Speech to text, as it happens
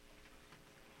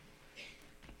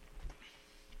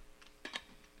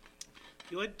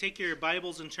You would take your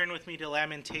Bibles and turn with me to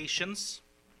Lamentations.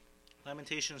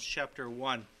 Lamentations chapter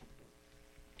 1.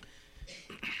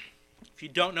 If you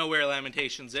don't know where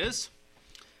Lamentations is,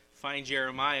 find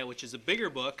Jeremiah, which is a bigger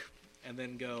book, and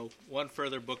then go one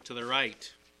further book to the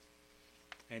right,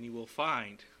 and you will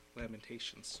find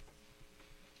Lamentations.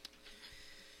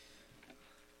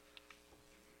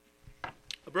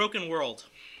 A broken world.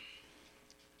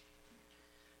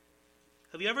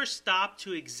 Have you ever stopped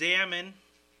to examine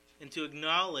and to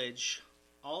acknowledge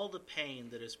all the pain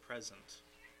that is present?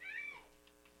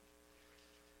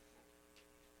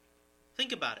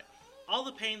 Think about it. All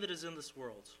the pain that is in this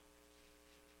world.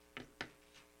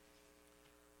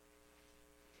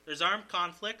 There's armed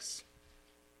conflicts.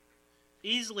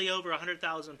 Easily over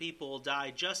 100,000 people will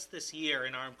die just this year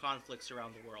in armed conflicts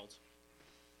around the world.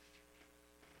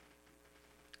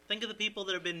 Think of the people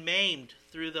that have been maimed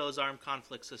through those armed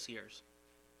conflicts this year.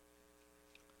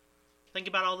 Think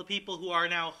about all the people who are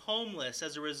now homeless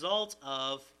as a result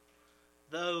of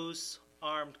those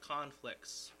armed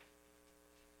conflicts.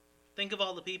 Think of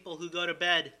all the people who go to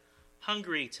bed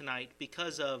hungry tonight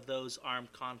because of those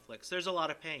armed conflicts. There's a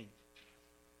lot of pain.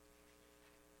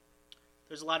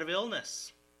 There's a lot of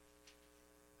illness.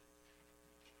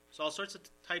 There's all sorts of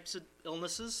types of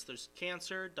illnesses. There's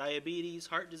cancer, diabetes,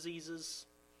 heart diseases,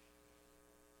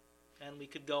 and we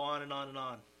could go on and on and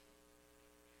on.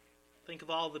 Think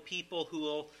of all the people who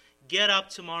will get up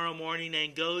tomorrow morning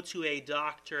and go to a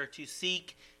doctor to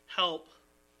seek help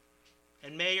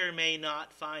and may or may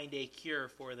not find a cure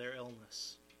for their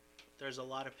illness. There's a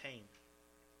lot of pain.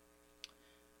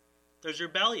 There's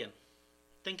rebellion.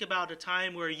 Think about a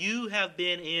time where you have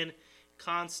been in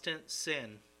constant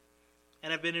sin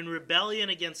and have been in rebellion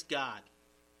against God.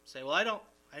 Say, well,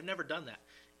 I've never done that.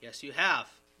 Yes, you have.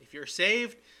 If you're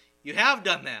saved, you have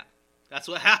done that. That's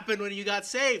what happened when you got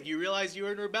saved. You realized you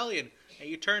were in rebellion and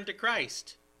you turned to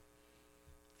Christ.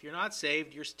 If you're not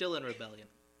saved, you're still in rebellion.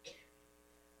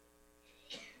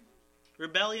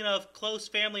 Rebellion of close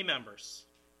family members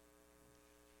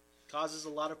causes a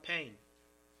lot of pain.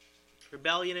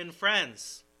 Rebellion in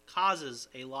friends causes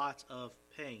a lot of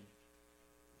pain.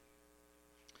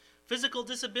 Physical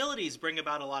disabilities bring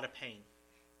about a lot of pain.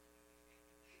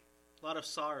 A lot of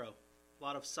sorrow, a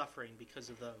lot of suffering because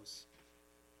of those.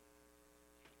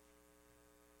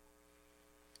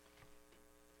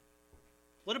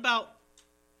 What about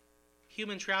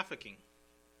human trafficking?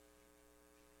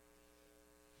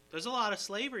 There's a lot of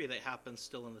slavery that happens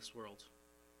still in this world.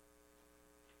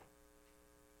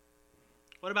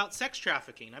 What about sex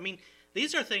trafficking? I mean,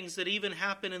 these are things that even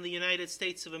happen in the United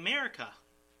States of America.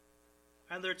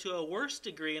 And they're to a worse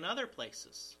degree in other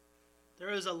places.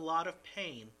 There is a lot of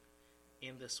pain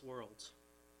in this world.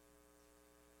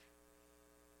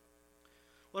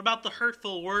 What about the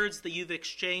hurtful words that you've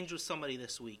exchanged with somebody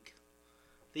this week?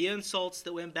 The insults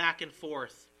that went back and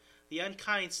forth. The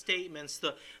unkind statements.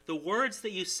 The words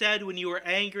that you said when you were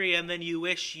angry and then you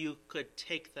wish you could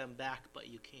take them back, but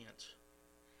you can't.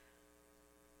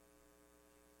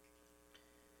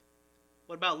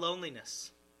 What about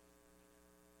loneliness?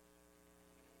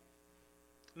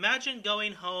 Imagine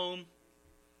going home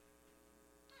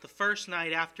the first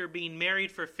night after being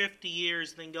married for 50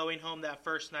 years, then going home that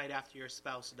first night after your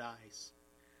spouse dies.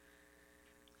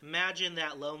 Imagine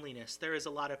that loneliness. There is a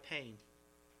lot of pain.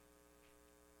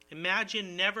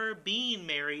 Imagine never being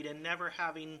married and never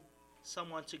having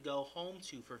someone to go home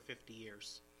to for 50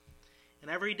 years.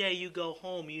 And every day you go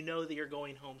home, you know that you're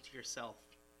going home to yourself.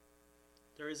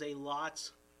 There is a lot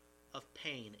of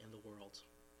pain in the world.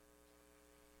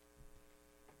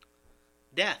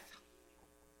 Death.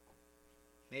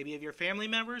 Maybe of your family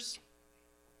members,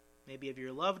 maybe of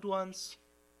your loved ones.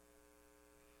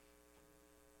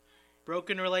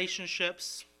 Broken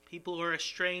relationships, people who are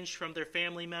estranged from their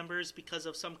family members because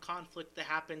of some conflict that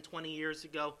happened 20 years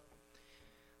ago.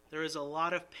 There is a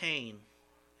lot of pain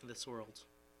in this world.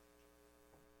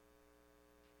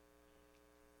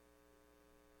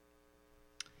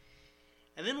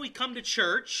 And then we come to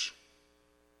church,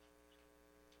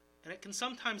 and it can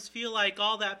sometimes feel like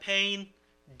all that pain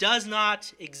does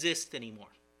not exist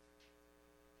anymore.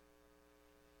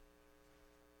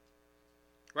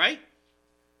 Right?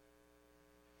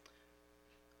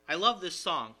 I love this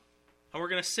song, and we're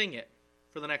going to sing it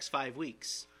for the next 5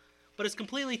 weeks. But it's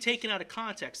completely taken out of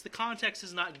context. The context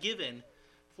is not given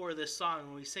for this song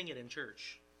when we sing it in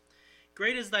church.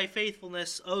 Great is thy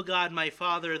faithfulness, O God my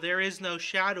Father, there is no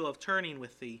shadow of turning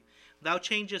with thee. Thou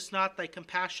changest not, thy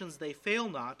compassions they fail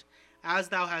not. As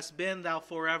thou hast been, thou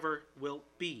forever wilt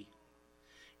be.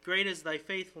 Great is thy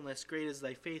faithfulness, great is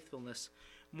thy faithfulness.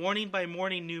 Morning by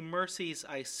morning new mercies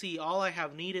I see. All I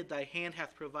have needed thy hand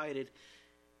hath provided.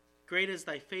 great is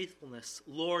thy faithfulness,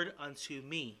 Lord, unto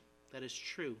me. That is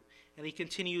true. And he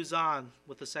continues on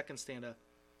with the second stanza.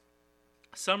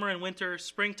 Summer and winter,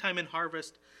 springtime and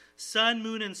harvest, sun,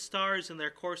 moon, and stars in their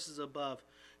courses above,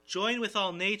 join with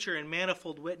all nature in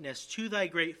manifold witness to thy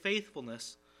great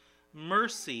faithfulness,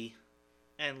 mercy,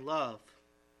 and love.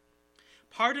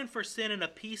 Pardon for sin and a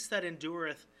peace that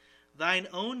endureth, thine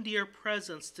own dear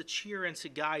presence to cheer and to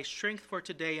guide, strength for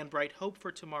today and bright hope for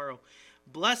tomorrow,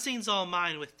 blessings all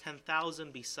mine with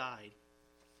 10,000 beside.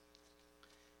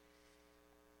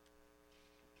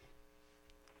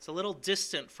 It's a little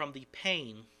distant from the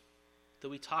pain that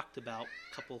we talked about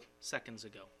a couple seconds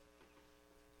ago.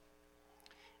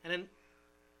 And in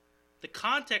the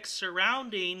context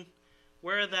surrounding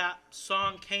where that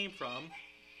song came from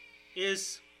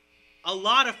is a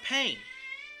lot of pain.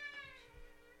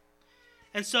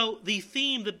 And so the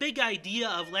theme, the big idea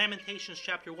of Lamentations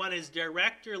chapter 1 is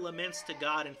direct your laments to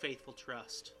God in faithful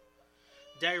trust.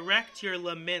 Direct your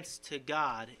laments to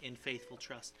God in faithful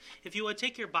trust. If you would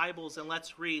take your Bibles and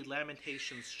let's read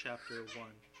Lamentations chapter 1.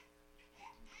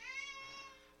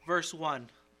 Verse 1.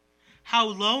 How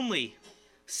lonely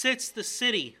sits the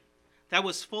city that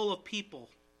was full of people.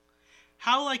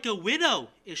 How like a widow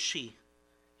is she,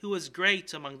 who was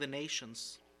great among the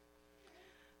nations.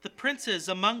 The princes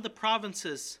among the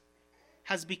provinces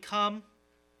has become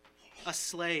a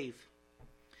slave.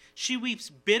 She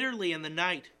weeps bitterly in the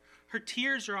night. Her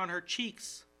tears are on her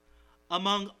cheeks.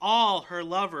 Among all her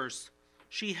lovers,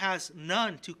 she has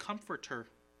none to comfort her.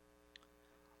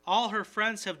 All her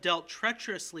friends have dealt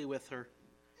treacherously with her.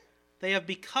 They have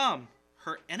become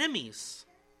her enemies.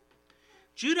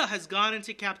 Judah has gone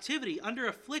into captivity under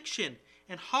affliction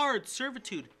and hard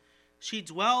servitude. She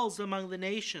dwells among the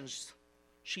nations.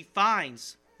 She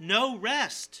finds no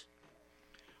rest.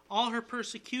 All her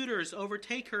persecutors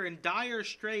overtake her in dire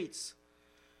straits.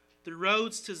 The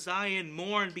roads to Zion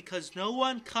mourn because no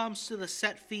one comes to the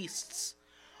set feasts.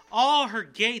 All her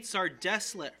gates are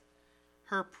desolate.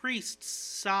 Her priests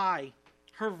sigh.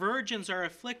 Her virgins are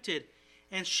afflicted,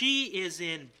 and she is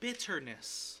in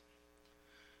bitterness.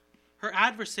 Her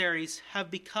adversaries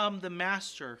have become the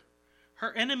master.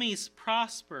 Her enemies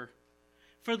prosper.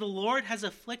 For the Lord has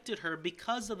afflicted her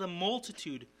because of the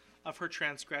multitude of her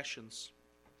transgressions.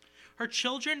 Her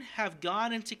children have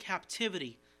gone into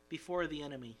captivity before the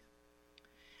enemy.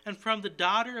 And from the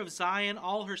daughter of Zion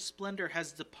all her splendor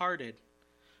has departed.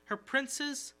 Her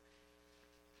princess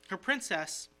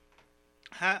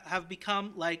have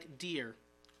become like deer.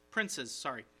 Princes,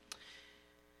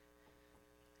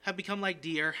 have become like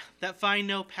deer that find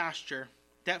no pasture,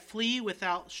 that flee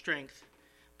without strength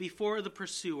before the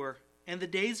pursuer. And the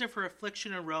days of her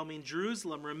affliction and roaming,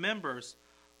 Jerusalem remembers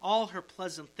all her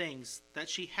pleasant things that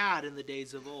she had in the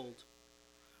days of old.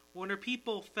 When her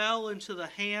people fell into the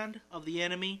hand of the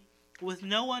enemy, with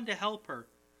no one to help her,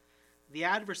 the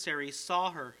adversaries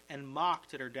saw her and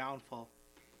mocked at her downfall.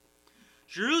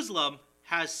 Jerusalem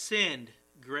has sinned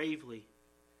gravely.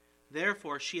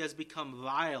 Therefore she has become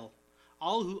vile.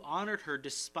 All who honored her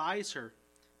despise her,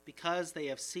 because they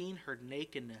have seen her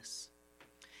nakedness.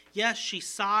 Yes, she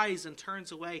sighs and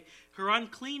turns away. Her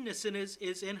uncleanness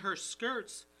is in her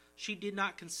skirts. She did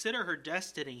not consider her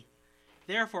destiny.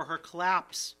 Therefore her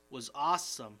collapse was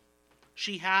awesome.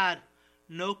 She had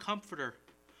no comforter.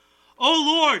 O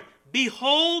Lord,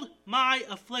 behold my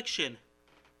affliction,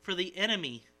 for the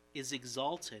enemy is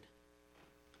exalted.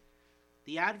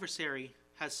 The adversary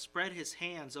has spread his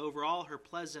hands over all her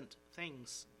pleasant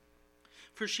things.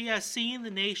 For she has seen the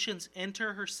nations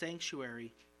enter her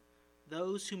sanctuary,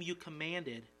 those whom you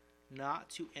commanded not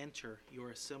to enter your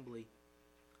assembly.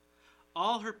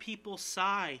 All her people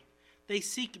sigh. They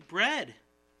seek bread.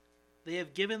 They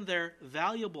have given their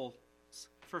valuables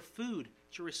for food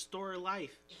to restore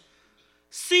life.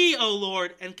 See, O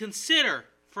Lord, and consider,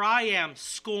 for I am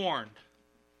scorned.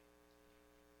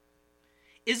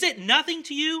 Is it nothing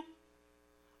to you?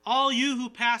 All you who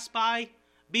pass by,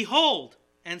 behold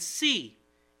and see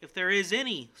if there is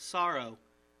any sorrow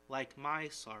like my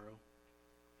sorrow,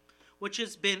 which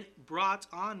has been brought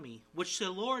on me, which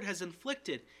the Lord has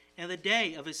inflicted in the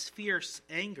day of his fierce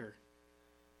anger.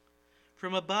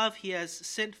 From above he has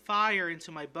sent fire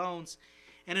into my bones,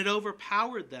 and it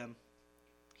overpowered them.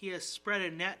 He has spread a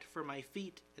net for my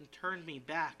feet and turned me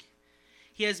back.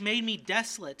 He has made me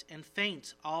desolate and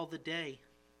faint all the day.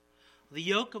 The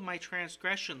yoke of my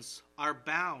transgressions are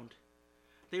bound.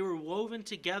 They were woven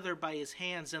together by his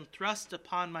hands and thrust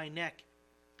upon my neck.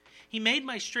 He made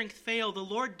my strength fail. The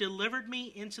Lord delivered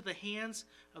me into the hands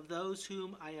of those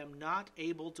whom I am not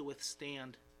able to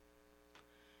withstand.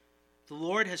 The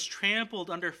Lord has trampled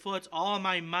underfoot all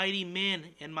my mighty men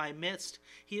in my midst.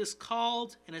 He has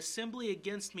called an assembly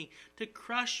against me to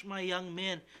crush my young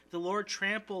men. The Lord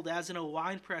trampled as in a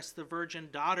winepress the virgin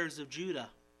daughters of Judah.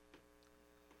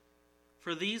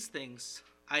 For these things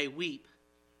I weep.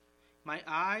 My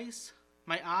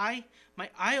eye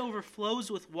overflows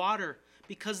with water,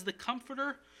 because the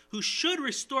Comforter who should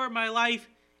restore my life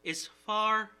is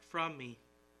far from me.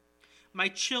 My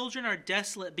children are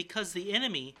desolate because the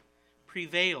enemy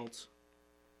prevailed.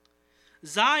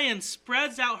 Zion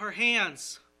spreads out her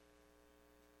hands,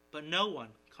 but no one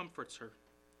comforts her.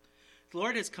 The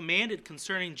Lord has commanded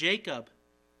concerning Jacob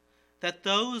that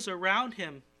those around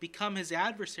him become his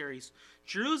adversaries.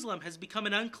 Jerusalem has become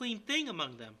an unclean thing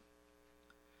among them.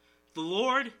 The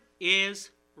Lord is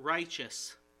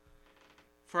righteous,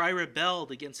 for I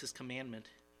rebelled against his commandment.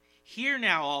 Hear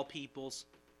now, all peoples,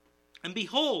 and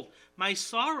behold, my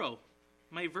sorrow,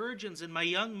 my virgins and my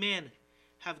young men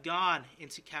have gone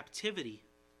into captivity.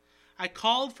 I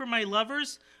called for my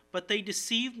lovers, but they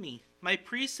deceived me. My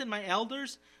priests and my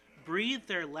elders breathed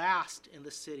their last in the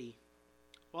city,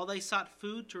 while they sought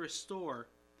food to restore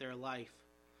their life.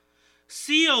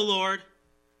 See, O Lord,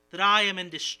 that I am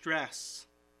in distress.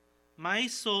 My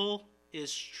soul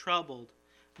is troubled.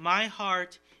 My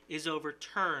heart is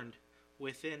overturned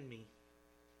within me.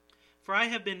 For I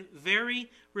have been very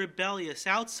rebellious.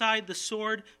 Outside the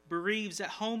sword bereaves, at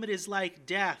home it is like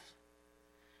death.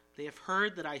 They have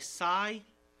heard that I sigh,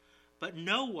 but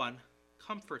no one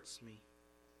comforts me.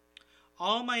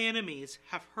 All my enemies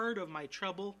have heard of my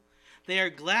trouble. They are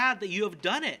glad that you have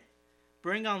done it.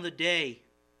 Bring on the day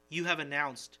you have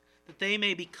announced, that they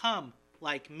may become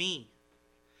like me.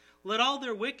 Let all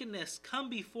their wickedness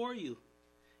come before you,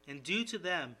 and do to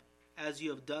them as you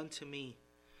have done to me.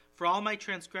 For all my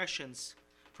transgressions,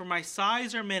 for my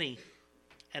sighs are many,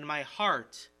 and my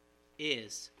heart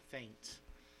is faint.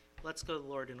 Let's go to the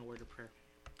Lord in a word of prayer.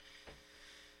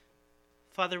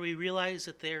 Father, we realize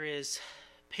that there is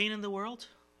pain in the world.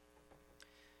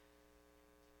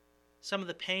 Some of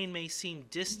the pain may seem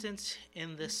distant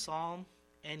in this psalm,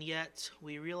 and yet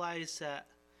we realize that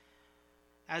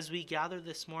as we gather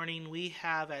this morning, we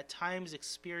have at times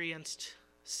experienced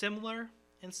similar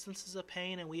instances of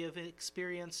pain, and we have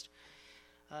experienced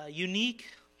unique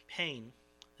pain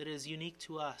that is unique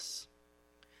to us.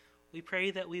 We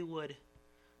pray that we would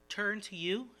turn to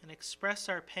you and express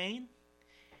our pain,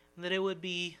 and that it would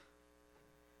be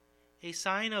a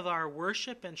sign of our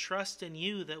worship and trust in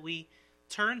you, that we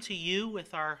turn to you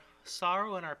with our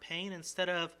sorrow and our pain instead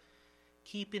of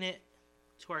keeping it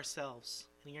to ourselves.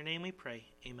 In your name we pray.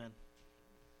 Amen.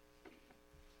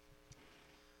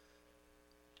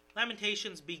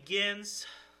 Lamentations begins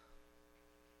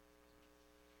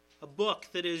a book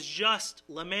that is just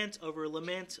lament over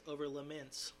lament over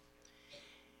lament.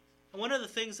 And one of the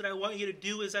things that I want you to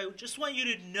do is I just want you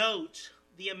to note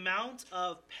the amount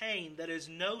of pain that is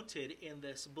noted in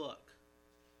this book.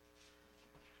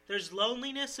 There's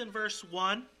loneliness in verse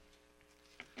 1.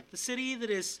 The city that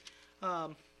is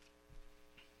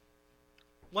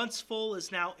once full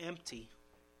is now empty.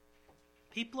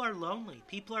 People are lonely.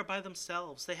 People are by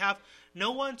themselves. They have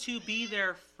no one to be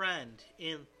their friend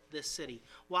in this city.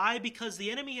 Why? Because the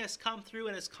enemy has come through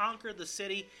and has conquered the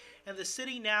city, and the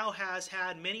city now has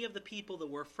had many of the people that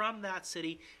were from that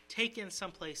city taken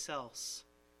someplace else.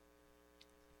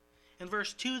 In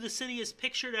verse 2, the city is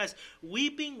pictured as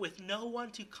weeping with no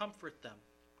one to comfort them,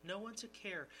 no one to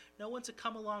care, no one to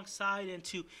come alongside and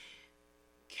to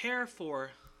care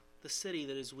for the city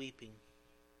that is weeping.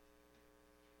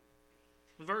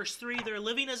 In verse 3, they're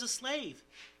living as a slave.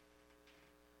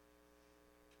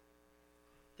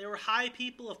 They were high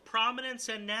people of prominence,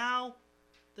 and now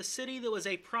the city that was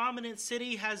a prominent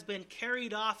city has been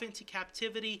carried off into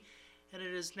captivity, and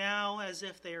it is now as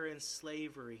if they are in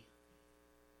slavery.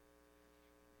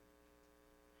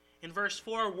 In verse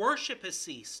 4, worship has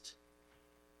ceased.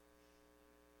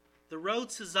 The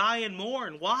roads to Zion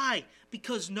mourn. Why?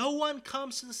 Because no one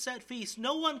comes to the set feast.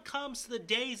 No one comes to the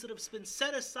days that have been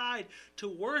set aside to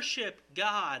worship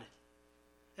God.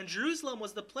 And Jerusalem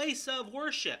was the place of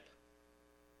worship.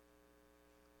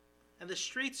 And the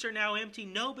streets are now empty.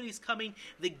 Nobody's coming.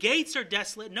 The gates are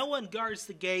desolate. No one guards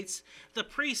the gates. The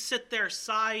priests sit there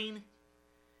sighing.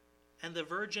 And the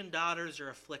virgin daughters are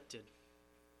afflicted.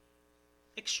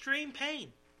 Extreme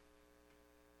pain.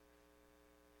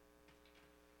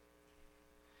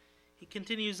 He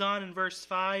continues on in verse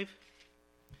 5.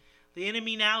 The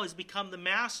enemy now has become the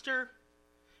master,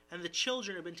 and the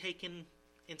children have been taken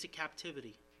into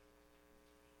captivity.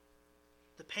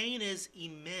 The pain is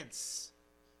immense.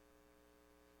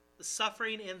 The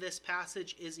suffering in this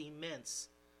passage is immense.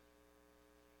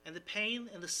 And the pain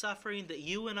and the suffering that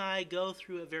you and I go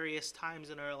through at various times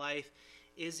in our life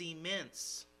is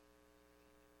immense.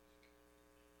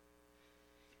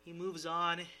 He moves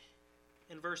on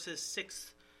in verses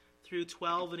 6 through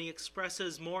 12, and he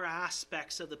expresses more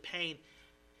aspects of the pain.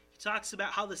 He talks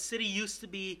about how the city used to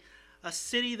be a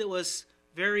city that was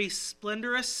very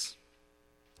splendorous,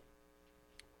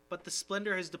 but the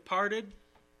splendor has departed.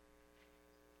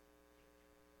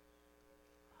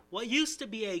 What used to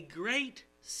be a great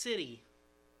city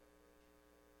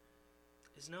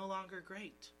is no longer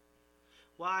great.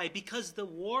 Why? Because the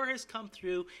war has come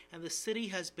through and the city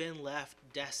has been left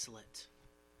desolate.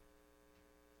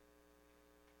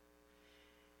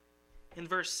 In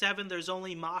verse 7, there's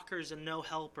only mockers and no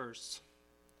helpers.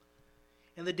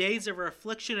 In the days of her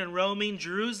affliction and roaming,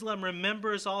 Jerusalem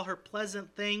remembers all her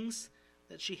pleasant things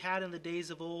that she had in the days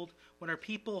of old, when her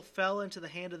people fell into the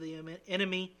hand of the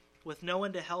enemy with no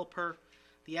one to help her.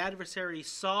 The adversary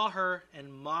saw her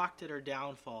and mocked at her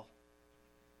downfall.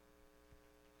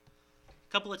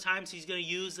 A couple of times he's going to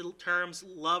use the terms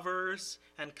lovers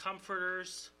and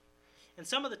comforters. And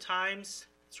some of the times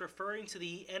it's referring to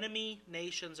the enemy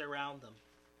nations around them.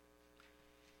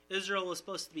 Israel was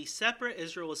supposed to be separate.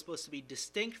 Israel was supposed to be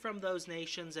distinct from those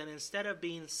nations. And instead of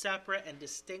being separate and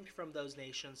distinct from those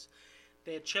nations,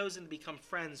 they had chosen to become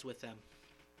friends with them.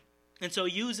 And so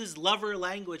he uses lover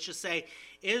language to say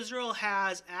Israel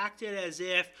has acted as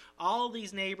if all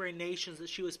these neighboring nations that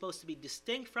she was supposed to be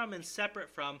distinct from and separate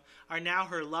from are now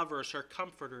her lovers, her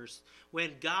comforters,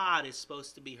 when God is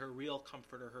supposed to be her real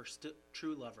comforter, her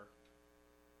true lover.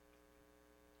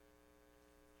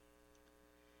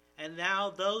 And now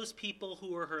those people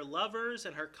who are her lovers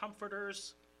and her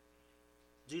comforters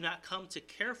do not come to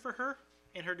care for her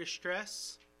in her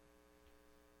distress.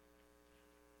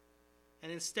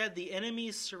 And instead, the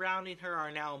enemies surrounding her are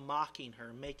now mocking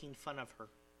her, making fun of her.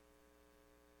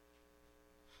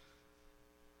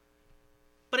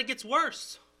 But it gets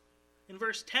worse. In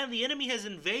verse 10, the enemy has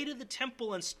invaded the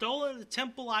temple and stolen the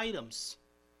temple items.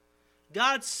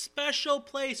 God's special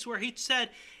place where he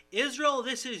said, Israel,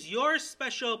 this is your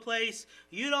special place.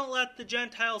 You don't let the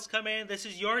Gentiles come in. This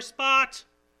is your spot.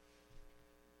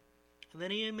 And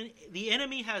then the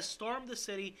enemy has stormed the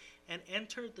city and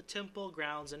entered the temple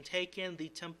grounds and taken the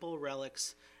temple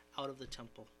relics out of the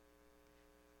temple.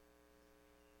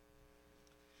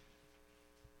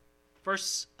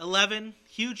 Verse 11,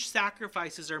 huge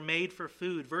sacrifices are made for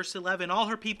food. Verse 11, all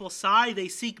her people sigh, they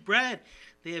seek bread.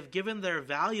 They have given their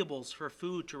valuables for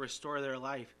food to restore their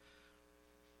life.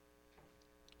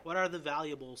 What are the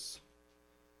valuables?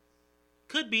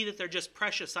 Could be that they're just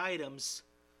precious items.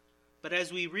 But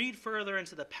as we read further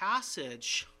into the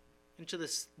passage, into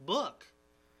this book,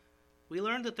 we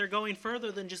learn that they're going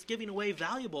further than just giving away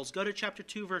valuables. Go to chapter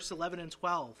 2, verse 11 and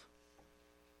 12.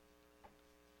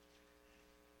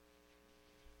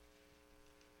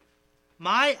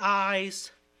 My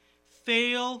eyes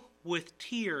fail with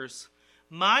tears.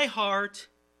 My heart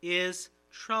is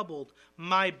troubled.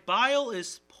 My bile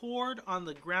is poured on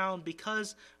the ground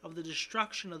because of the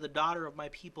destruction of the daughter of my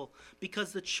people,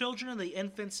 because the children and the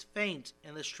infants faint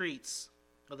in the streets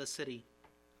of the city.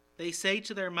 They say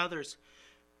to their mothers,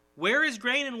 where is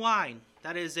grain and wine?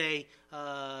 That is a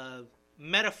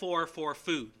metaphor for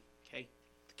food. Okay,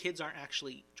 the kids aren't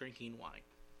actually drinking wine.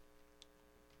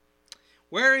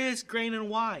 Where is grain and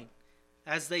wine?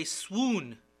 As they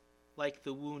swoon like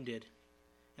the wounded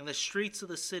in the streets of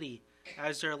the city,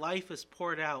 as their life is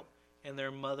poured out in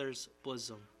their mother's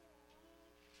bosom.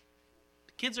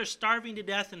 The kids are starving to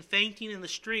death and fainting in the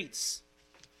streets.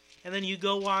 And then you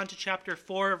go on to chapter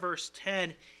 4, verse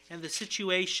 10, and the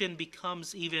situation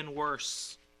becomes even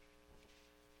worse.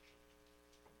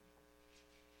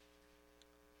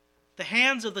 The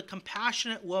hands of the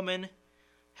compassionate woman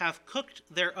have cooked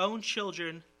their own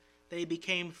children. They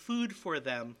became food for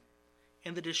them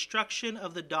in the destruction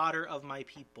of the daughter of my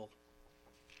people.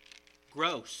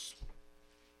 Gross.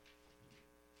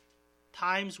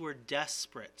 Times were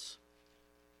desperate.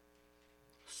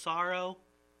 Sorrow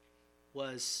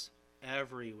was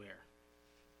everywhere.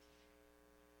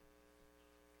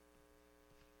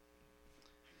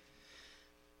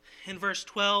 In verse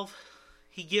 12,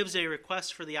 he gives a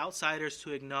request for the outsiders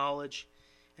to acknowledge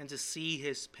and to see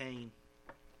his pain.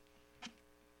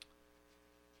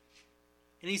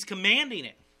 And he's commanding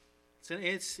it.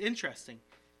 It's interesting.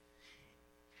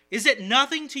 Is it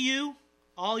nothing to you,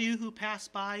 all you who pass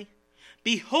by?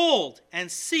 Behold and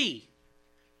see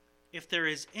if there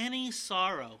is any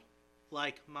sorrow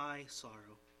like my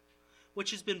sorrow,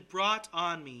 which has been brought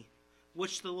on me,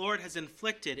 which the Lord has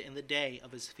inflicted in the day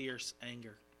of his fierce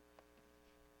anger.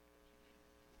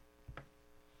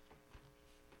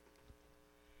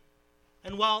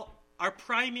 And while our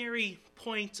primary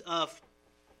point of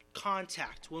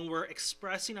contact when we're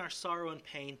expressing our sorrow and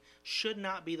pain should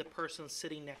not be the person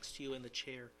sitting next to you in the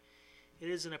chair, it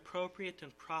is an appropriate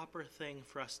and proper thing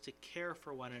for us to care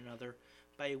for one another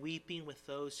by weeping with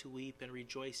those who weep and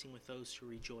rejoicing with those who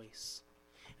rejoice.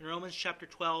 In Romans chapter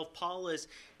 12, Paul is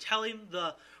telling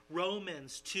the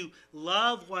Romans to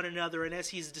love one another, and as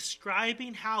he's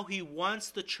describing how he wants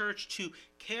the church to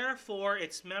care for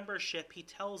its membership, he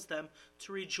tells them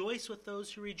to rejoice with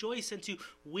those who rejoice and to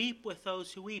weep with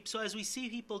those who weep. So as we see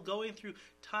people going through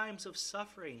times of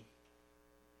suffering,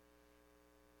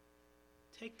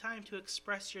 take time to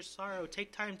express your sorrow.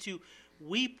 Take time to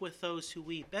weep with those who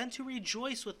weep and to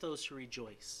rejoice with those who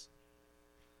rejoice.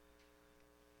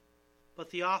 But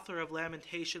the author of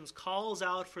Lamentations calls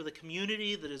out for the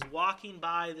community that is walking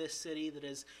by this city that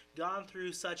has gone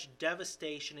through such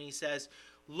devastation. And he says,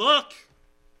 look!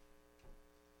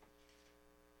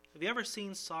 Have you ever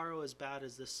seen sorrow as bad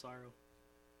as this sorrow?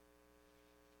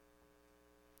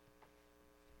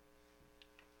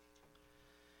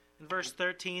 In verse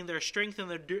 13, their strength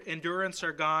and their endurance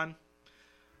are gone.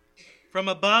 From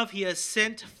above he has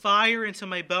sent fire into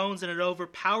my bones, and it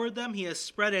overpowered them. He has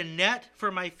spread a net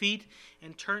for my feet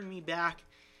and turned me back.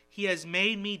 He has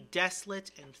made me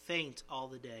desolate and faint all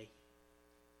the day.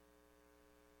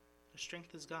 Their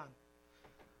strength is gone.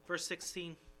 Verse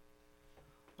 16,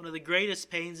 one of the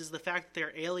greatest pains is the fact that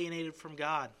they're alienated from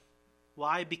God.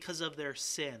 Why? Because of their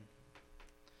sin.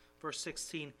 Verse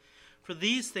 16, for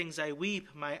these things I weep,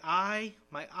 my eye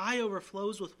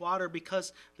overflows with water,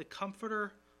 because the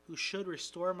Comforter who should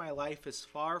restore my life is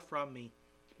far from me.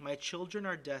 My children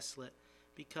are desolate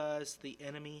because the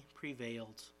enemy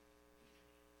prevailed.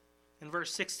 In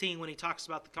verse 16, when he talks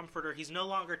about the Comforter, he's no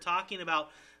longer talking about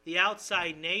the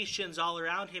outside nations all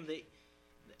around him,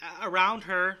 around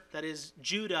her, that is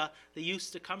Judah, that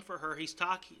used to comfort her. He's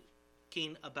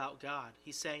talking about God.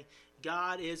 He's saying,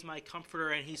 God is my comforter,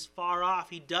 and he's far off.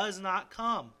 He does not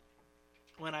come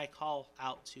when I call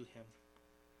out to him.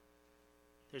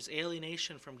 There's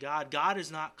alienation from God. God is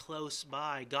not close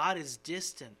by. God is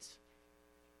distant.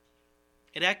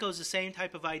 It echoes the same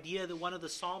type of idea that one of the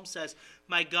Psalms says,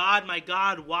 my God,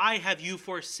 why have you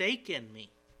forsaken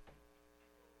me?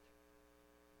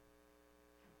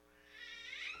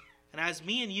 And as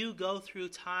me and you go through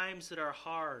times that are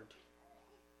hard,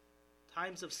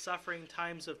 times of suffering,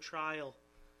 times of trial,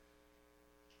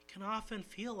 it can often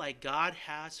feel like God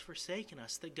has forsaken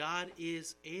us, that God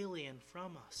is alien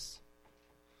from us.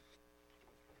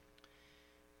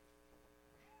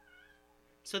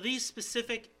 So these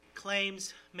specific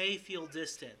claims may feel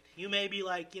distant. You may be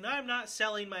like, I'm not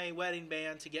selling my wedding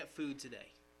band to get food today.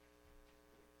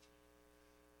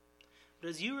 But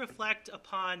as you reflect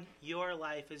upon your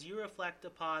life, as you reflect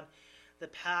upon the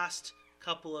past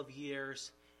couple of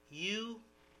years, you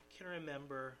can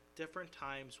remember different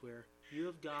times where you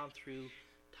have gone through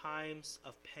times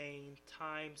of pain,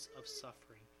 times of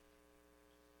suffering.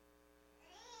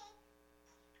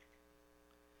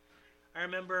 I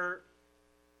remember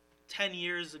 10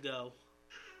 years ago,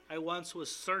 I once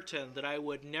was certain that I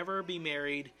would never be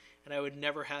married and I would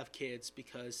never have kids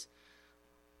because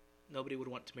nobody would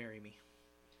want to marry me.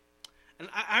 And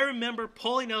I remember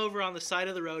pulling over on the side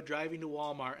of the road, driving to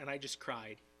Walmart, and I just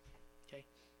cried. Okay?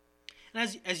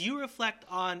 And as you reflect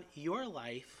on your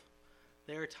life,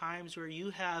 there are times where you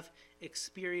have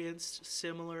experienced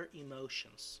similar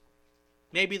emotions.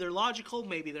 Maybe they're logical,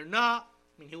 maybe they're not.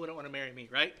 I mean, who wouldn't want to marry me,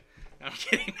 right? No, I'm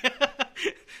kidding.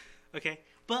 Okay?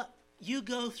 But you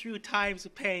go through times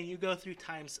of pain, you go through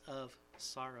times of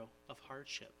sorrow, of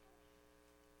hardship.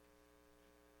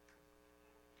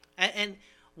 And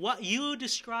what you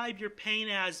describe your pain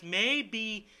as may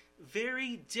be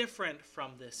very different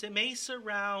from this. It may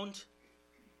surround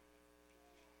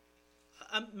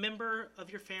a member of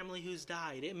your family who's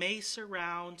died. It may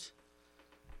surround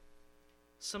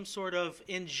some sort of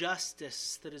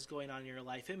injustice that is going on in your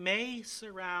life. It may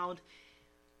surround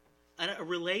a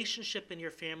relationship in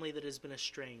your family that has been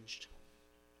estranged.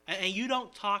 And you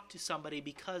don't talk to somebody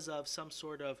because of some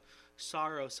sort of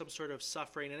sorrow, some sort of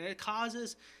suffering. And it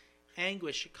causes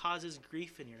anguish. It causes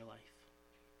grief in your life.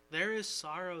 There is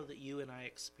sorrow that you and I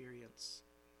experience.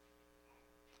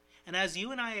 And as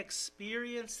you and I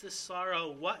experience this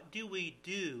sorrow, what do we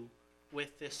do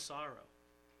with this sorrow?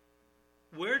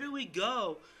 Where do we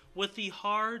go with the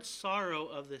hard sorrow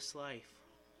of this life?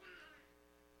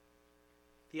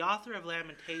 The author of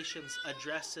Lamentations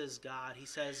addresses God. He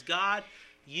says, God,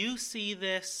 you see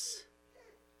this.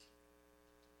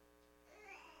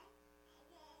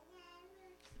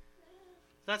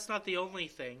 That's not the only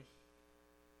thing.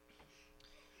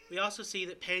 we also see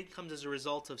that pain comes as a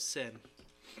result of sin.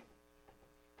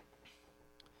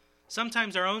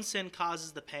 Sometimes our own sin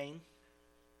causes the pain,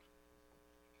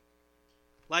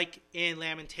 like in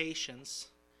Lamentations.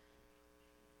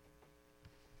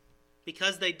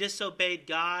 Because they disobeyed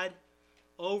God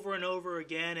over and over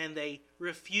again, and they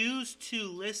refused to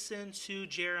listen to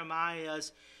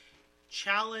Jeremiah's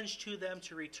challenge to them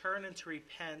to return and to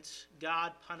repent,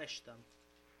 God punished them.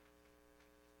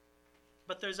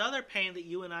 But there's other pain that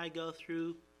you and I go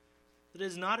through that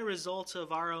is not a result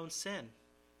of our own sin.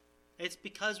 It's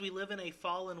because we live in a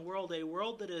fallen world, a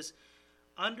world that is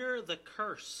under the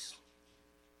curse.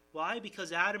 Why?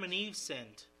 Because Adam and Eve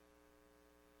sinned.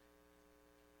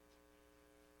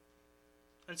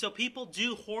 And so people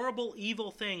do horrible,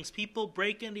 evil things. People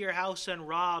break into your house and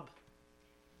rob.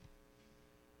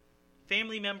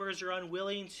 Family members are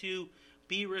unwilling to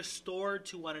be restored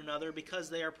to one another because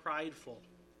they are prideful.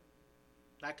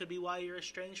 That could be why you're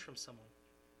estranged from someone.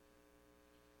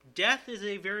 Death is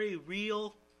a very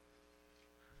real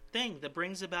thing that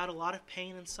brings about a lot of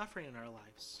pain and suffering in our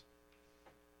lives.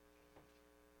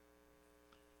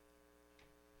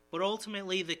 But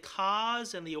ultimately, the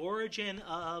cause and the origin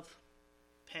of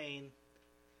pain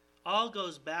all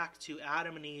goes back to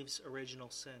Adam and Eve's original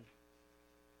sin.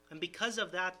 And because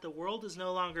of that, the world is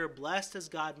no longer blessed as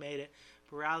God made it,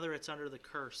 but rather it's under the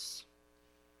curse.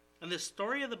 And the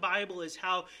story of the Bible is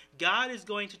how God is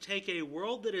going to take a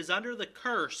world that is under the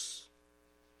curse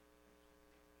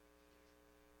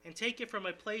and take it from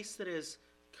a place that is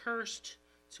cursed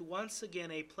to once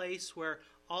again a place where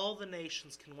all the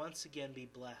nations can once again be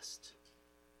blessed.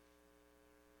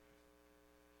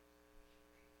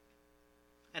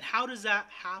 And how does that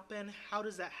happen? How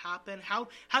does that happen? How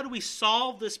do we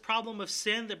solve this problem of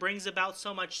sin that brings about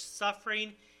so much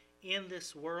suffering in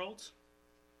this world?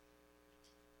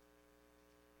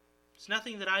 It's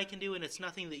nothing that I can do, and it's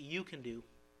nothing that you can do.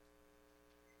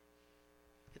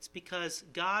 It's because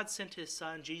God sent His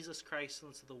Son, Jesus Christ,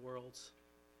 into the world.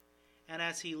 And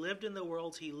as He lived in the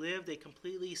world, He lived a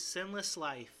completely sinless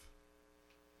life.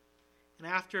 And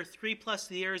after 3+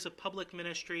 years of public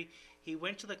ministry, He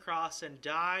went to the cross and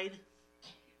died,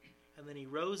 and then He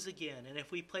rose again. And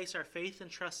if we place our faith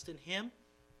and trust in Him,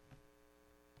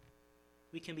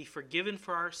 we can be forgiven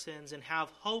for our sins and have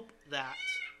hope that.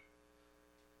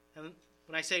 And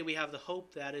when I say we have the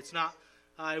hope that, it's not,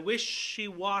 I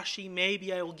wishy-washy,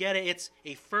 maybe I will get it. It's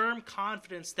a firm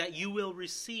confidence that you will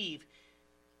receive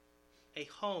a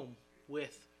home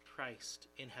with Christ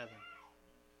in heaven.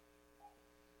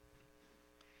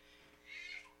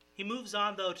 He moves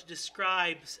on, though, to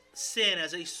describe sin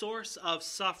as a source of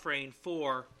suffering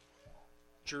for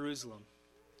Jerusalem.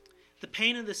 The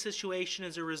pain in this situation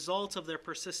is a result of their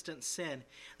persistent sin.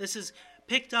 This is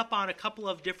picked up on a couple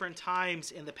of different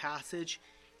times in the passage.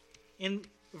 In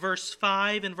verse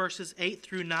 5 and verses 8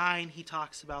 through 9, he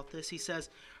talks about this. He says,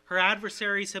 "Her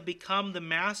adversaries have become the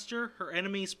master, her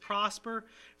enemies prosper,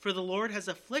 for the Lord has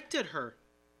afflicted her."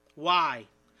 Why?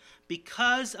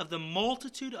 Because of the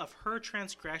multitude of her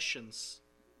transgressions.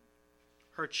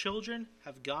 Her children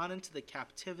have gone into the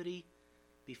captivity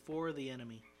before the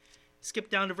enemy.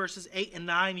 Skip down to verses 8 and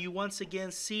 9. You once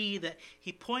again see that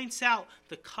he points out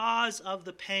the cause of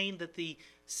the pain that the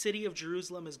city of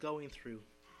Jerusalem is going through.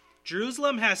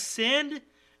 Jerusalem has sinned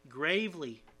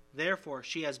gravely. Therefore,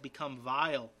 she has become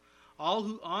vile. All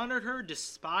who honored her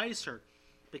despise her,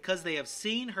 because they have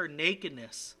seen her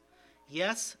nakedness.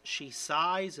 Yes, she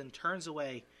sighs and turns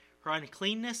away. Her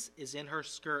uncleanness is in her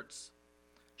skirts.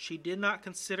 She did not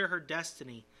consider her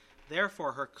destiny.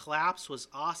 Therefore, her collapse was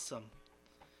awesome.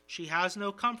 She has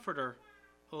no comforter.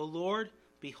 O Lord,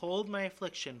 behold my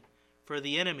affliction, for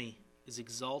the enemy is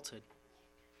exalted.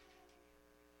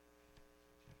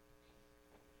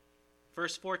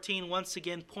 Verse 14 once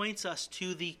again points us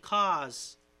to the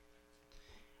cause.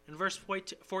 And verse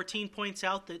 14 points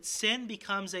out that sin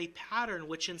becomes a pattern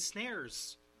which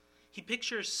ensnares. He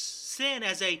pictures sin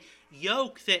as a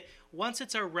yoke that once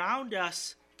it's around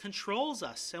us, controls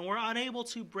us, and we're unable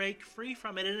to break free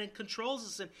from it, and it controls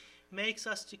us and makes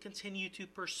us to continue to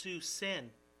pursue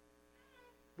sin,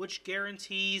 which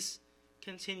guarantees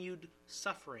continued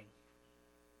suffering.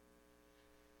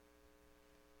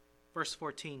 Verse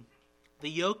 14, "The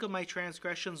yoke of my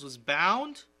transgressions was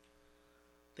bound.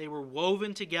 They were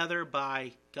woven together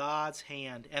by God's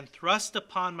hand and thrust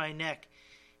upon my neck.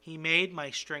 He made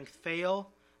my strength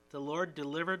fail. The Lord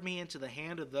delivered me into the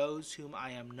hand of those whom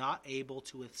I am not able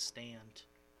to withstand."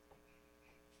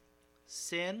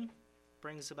 Sin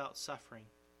brings about suffering.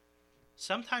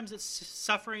 Sometimes it's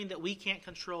suffering that we can't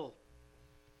control.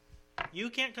 You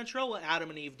can't control what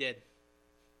Adam and Eve did.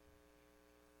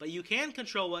 But you can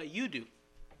control what you do.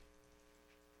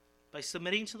 by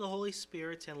submitting to the Holy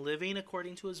Spirit and living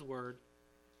according to His Word,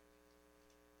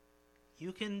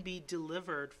 you can be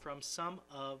delivered from some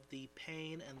of the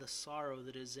pain and the sorrow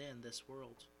that is in this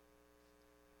world.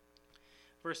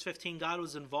 Verse 15, God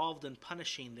was involved in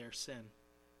punishing their sin.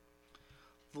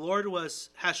 The Lord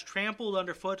has trampled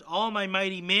underfoot all my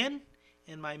mighty men.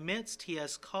 In my midst he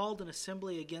has called an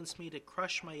assembly against me to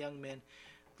crush my young men.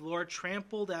 The Lord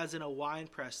trampled as in a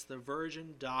winepress the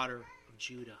virgin daughter of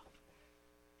Judah.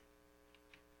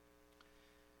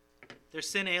 Their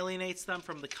sin alienates them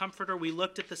from the Comforter. We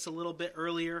looked at this a little bit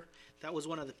earlier. That was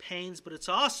one of the pains, but it's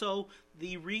also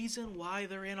the reason why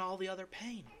they're in all the other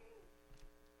pain.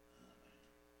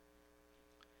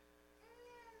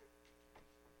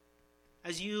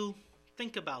 As you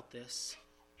think about this,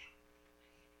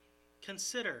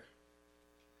 consider,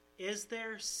 is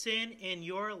there sin in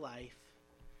your life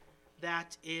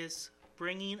that is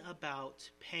bringing about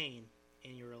pain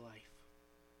in your life?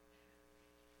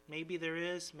 Maybe there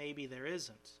is, maybe there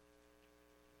isn't.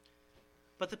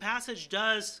 But the passage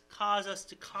does cause us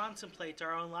to contemplate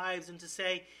our own lives and to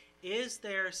say, is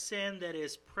there sin that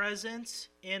is present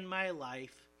in my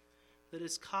life that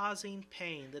is causing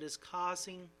pain, that is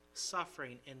causing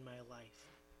suffering in my life?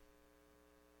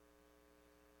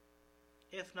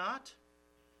 If not,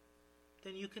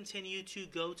 then you continue to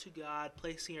go to God,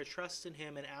 placing your trust in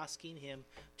Him and asking Him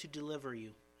to deliver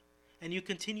you. And you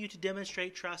continue to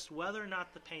demonstrate trust whether or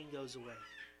not the pain goes away.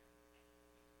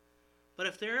 But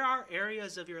if there are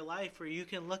areas of your life where you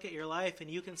can look at your life and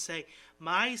you can say,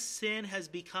 my sin has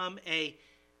become a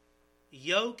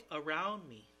yoke around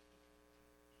me,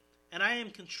 and I am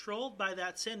controlled by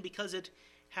that sin because it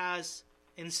has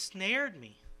ensnared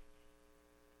me,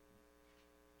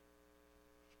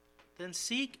 then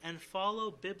seek and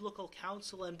follow biblical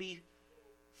counsel and be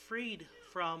freed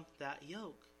from that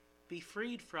yoke. Be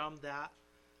freed from that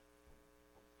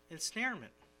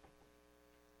ensnarement.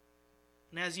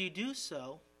 And as you do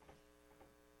so,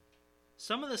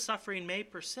 some of the suffering may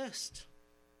persist.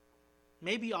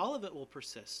 Maybe all of it will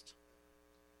persist.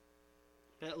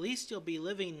 But at least you'll be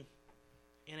living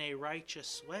in a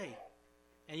righteous way.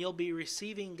 And you'll be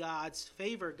receiving God's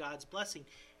favor, God's blessing.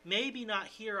 Maybe not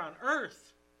here on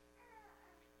earth,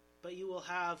 but you will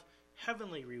have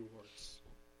heavenly rewards.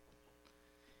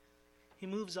 He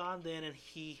moves on then and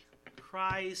he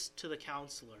cries to the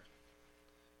counselor.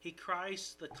 He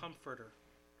cries to the Comforter,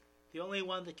 the only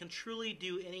one that can truly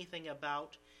do anything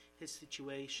about his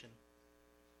situation.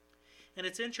 And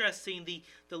it's interesting,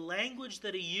 the language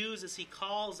that he uses as he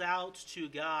calls out to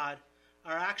God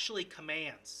are actually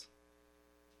commands.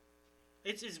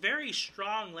 It's very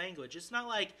strong language. It's not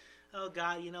like, oh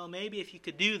God, maybe if you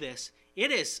could do this.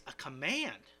 It is a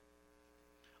command.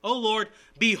 Oh Lord,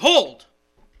 behold.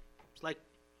 It's like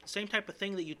the same type of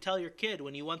thing that you tell your kid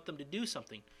when you want them to do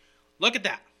something. Look at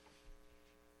that.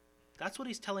 That's what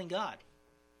he's telling God.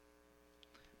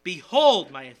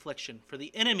 Behold my affliction, for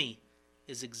the enemy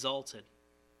is exalted.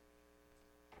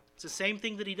 It's the same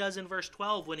thing that he does in verse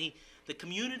 12 when the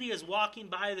community is walking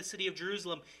by the city of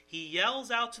Jerusalem. He yells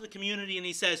out to the community and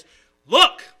he says,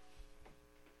 look!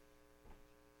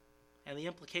 And the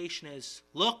implication is,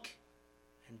 look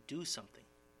and do something.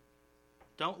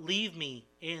 Don't leave me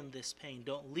in this pain.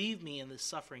 Don't leave me in this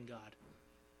suffering, God.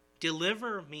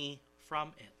 Deliver me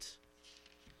from it.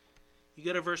 You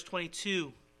go to verse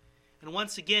 22, and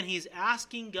once again he's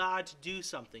asking God to do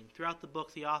something. Throughout the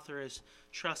book, the author is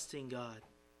trusting God.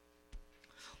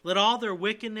 Let all their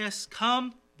wickedness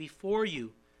come before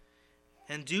you,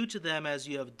 and do to them as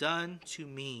you have done to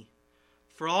me.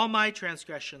 For all my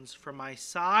transgressions, for my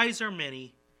sighs are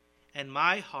many, and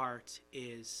my heart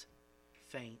is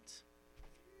faint.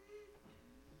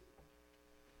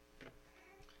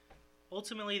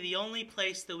 Ultimately, the only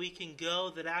place that we can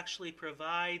go that actually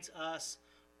provides us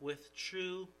with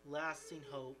true, lasting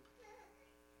hope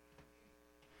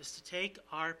is to take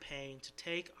our pain, to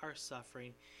take our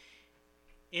suffering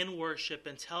in worship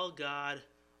and tell God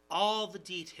all the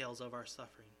details of our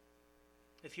suffering.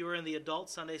 If you were in the adult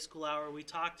Sunday school hour, we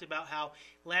talked about how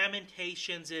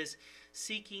Lamentations is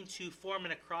seeking to form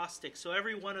an acrostic. So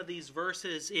every one of these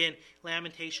verses in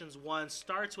Lamentations 1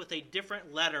 starts with a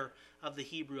different letter of the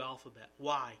Hebrew alphabet.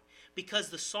 Why? Because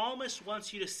the psalmist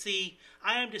wants you to see,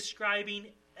 I am describing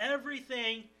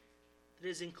everything that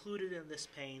is included in this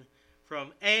pain.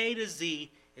 From A to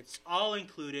Z, it's all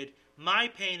included. My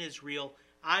pain is real.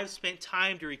 I've spent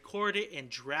time to record it in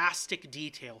drastic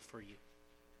detail for you.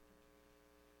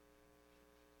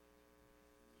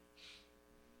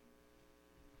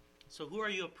 So who are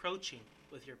you approaching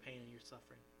with your pain and your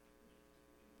suffering?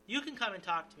 You can come and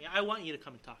talk to me. I want you to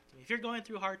come and talk to me. If you're going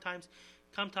through hard times,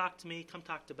 come talk to me, come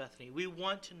talk to Bethany. We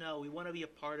want to know. We want to be a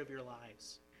part of your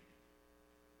lives.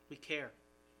 We care.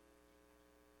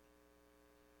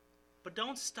 But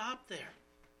don't stop there.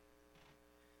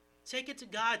 Take it to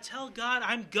God. Tell God,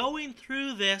 I'm going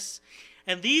through this,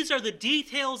 and these are the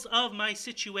details of my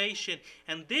situation,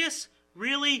 and this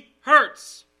really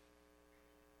hurts.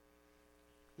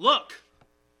 Look,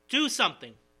 do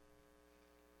something.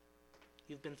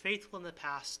 You've been faithful in the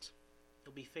past.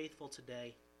 You'll be faithful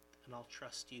today, and I'll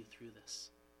trust you through this.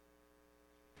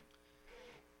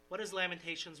 What does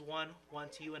Lamentations 1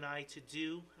 want you and I to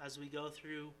do as we go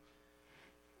through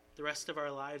the rest of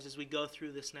our lives, as we go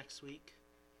through this next week?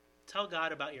 Tell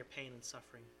God about your pain and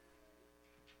suffering.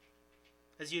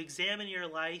 As you examine your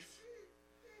life,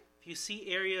 if you see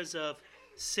areas of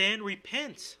sin,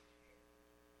 repent.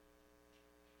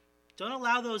 Don't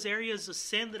allow those areas of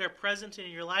sin that are present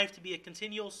in your life to be a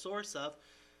continual source of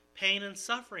pain and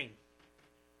suffering.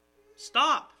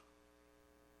 Stop.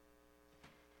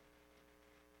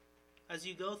 As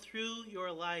you go through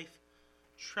your life,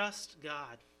 trust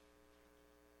God.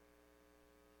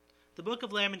 The book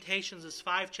of Lamentations is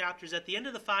 5 chapters. At the end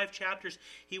of the 5 chapters,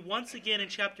 he once again in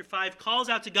chapter 5 calls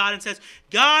out to God and says,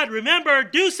 God, remember,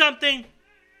 do something.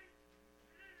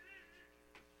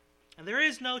 And there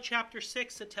is no chapter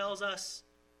 6 that tells us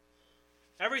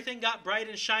everything got bright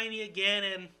and shiny again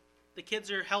and the kids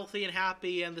are healthy and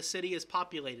happy and the city is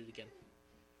populated again.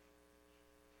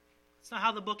 That's not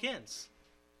how the book ends.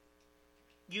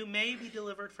 You may be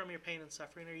delivered from your pain and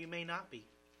suffering, or you may not be.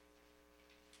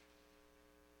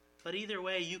 But either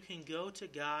way, you can go to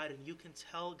God and you can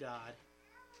tell God.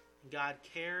 And God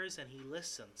cares and he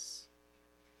listens.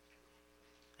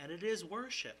 And it is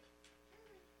worship.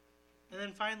 And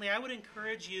then finally, I would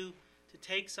encourage you to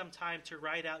take some time to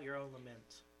write out your own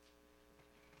lament.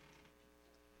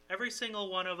 Every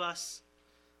single one of us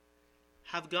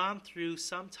have gone through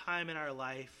some time in our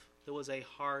life that was a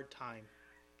hard time,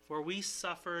 where we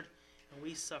suffered, and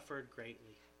we suffered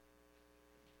greatly.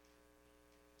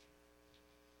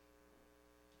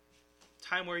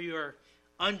 Time where you are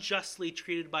unjustly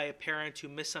treated by a parent who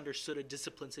misunderstood a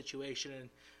discipline situation and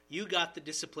you got the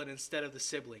discipline instead of the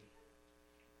sibling.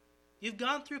 You've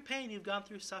gone through pain, you've gone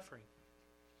through suffering.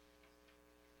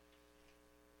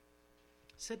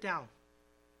 Sit down.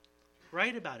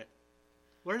 Write about it.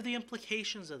 What are the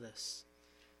implications of this?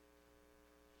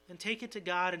 And take it to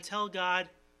God and tell God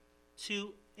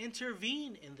to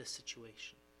intervene in this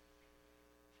situation.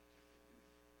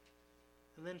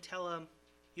 And then tell him,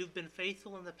 you've been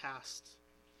faithful in the past,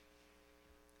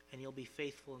 and you'll be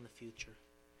faithful in the future.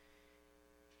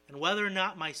 And whether or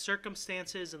not my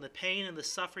circumstances and the pain and the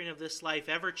suffering of this life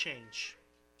ever change,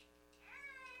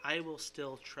 I will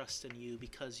still trust in you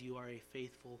because you are a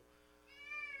faithful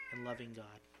and loving God.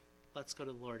 Let's go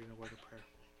to the Lord in a word of prayer.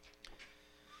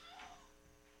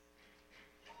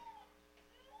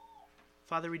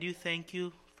 Father, we do thank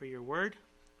you for your word.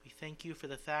 We thank you for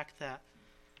the fact that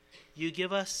you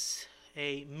give us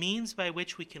a means by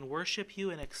which we can worship you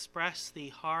and express the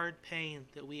hard pain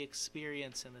that we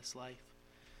experience in this life.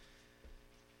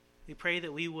 We pray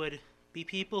that we would be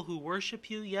people who worship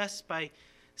you, yes, by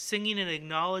singing and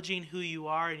acknowledging who you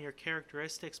are and your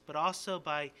characteristics, but also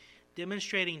by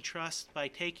demonstrating trust, by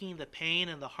taking the pain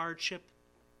and the hardship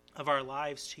of our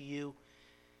lives to you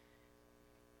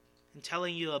and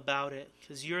telling you about it,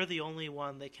 because you're the only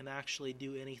one that can actually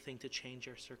do anything to change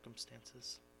our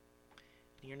circumstances.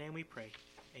 In your name we pray.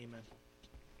 Amen.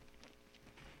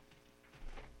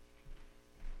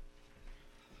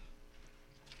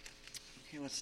 Okay, let's